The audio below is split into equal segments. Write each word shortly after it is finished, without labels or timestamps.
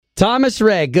Thomas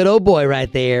Rhett, good old boy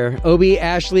right there. Obi,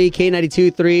 Ashley,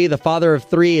 K92-3, the father of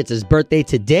 3. It's his birthday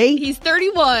today. He's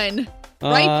 31.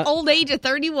 Ripe old age of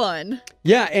 31.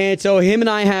 Yeah, and so him and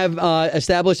I have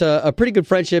established a pretty good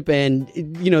friendship. And,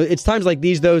 it's times like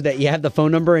these, though, that you have the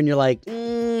phone number and you're like,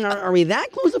 are we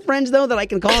that close of friends, though, that I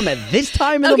can call him at this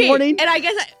time in the morning? And I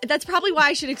guess that's probably why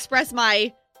I should express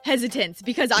my hesitance,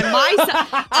 because on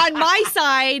my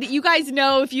side, you guys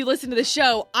know, if you listen to the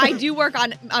show, I do work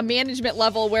on a management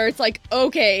level where it's like,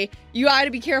 okay, you got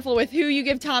to be careful with who you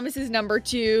give Thomas's number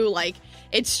to. Like,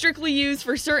 it's strictly used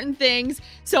for certain things.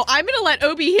 So I'm going to let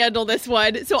Obi handle this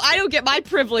one so I don't get my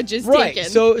privileges taken.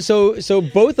 So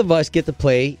both of us get to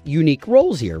play unique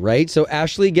roles here, right? So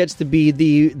Ashley gets to be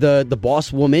the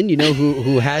boss woman,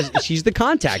 she's the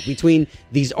contact between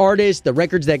these artists, the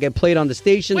records that get played on the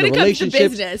station, when the relationships.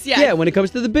 Comes to business, yeah. Yeah, when it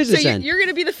comes to the business end. You're going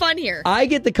to be the fun here. I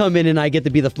get to come in and I get to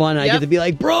be the fun. And I get to be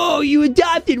like, bro, you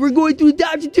adopted. We're going to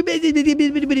adopt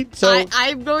you. So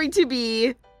I'm going to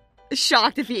be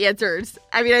shocked if he answers.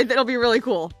 I mean, it'll be really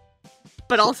cool,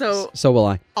 but also so will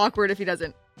I. Awkward if he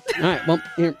doesn't. All right, well,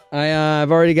 here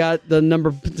I've already got the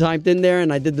number typed in there,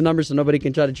 and I did the number so nobody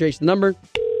can try to trace the number.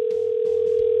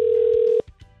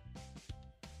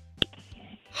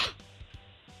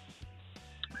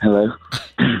 Hello.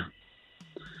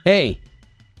 Hey.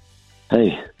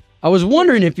 I was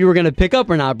wondering if you were going to pick up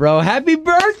or not, bro. Happy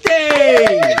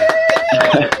birthday!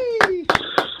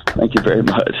 Thank you very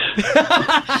much.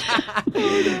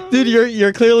 Dude,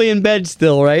 you're clearly in bed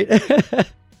still, right?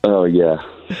 Oh, yeah.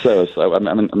 So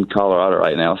I'm in Colorado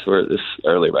right now, so we're this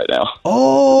early right now.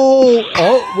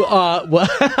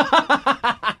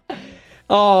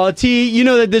 Oh, T, you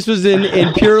know that this was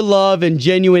in pure love and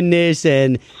genuineness,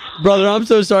 and brother, I'm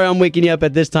so sorry I'm waking you up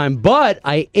at this time, but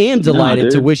I am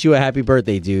delighted to wish you a happy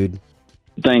birthday, dude.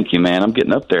 Thank you, man. I'm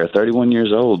getting up there, 31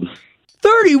 years old.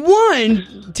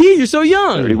 31? T, you're so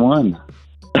young. 31.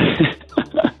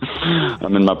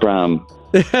 I'm in my prime.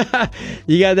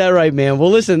 You got that right, man. Well,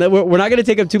 listen, we're not going to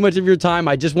take up too much of your time.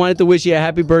 I just wanted to wish you a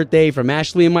happy birthday from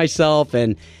Ashley and myself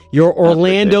and your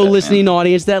Orlando listening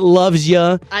audience that loves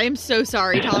you. I am so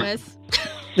sorry, Thomas.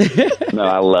 No,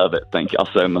 I love it. Thank y'all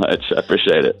so much. I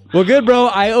appreciate it. Well, good, bro.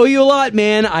 I owe you a lot,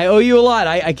 man. I owe you a lot.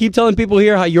 I keep telling people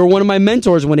here how you're one of my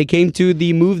mentors when it came to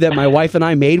the move that my wife and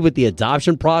I made with the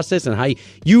adoption process, and how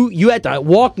you had to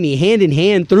walk me hand in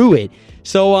hand through it.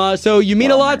 So you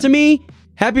mean a lot to me.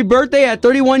 Happy birthday at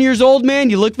 31 years old, man.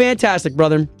 You look fantastic,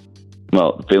 brother.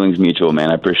 Well, the feeling's mutual, man.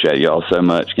 I appreciate y'all so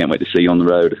much. Can't wait to see you on the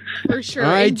road. For sure.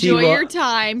 All right, enjoy your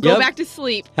time. Go back to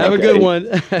sleep. Have a good one.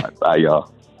 Bye,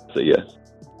 y'all. See ya.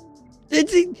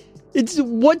 It's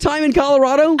what time in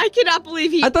Colorado? I cannot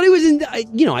believe I thought he was in. I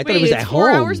thought he was at home. 4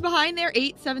 hours behind there.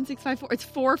 87654. It's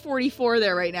 4:44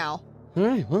 there right now. All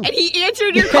right. Well. And he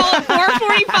answered your call at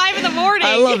 4:45 in the morning.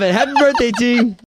 I love it. Happy birthday, team.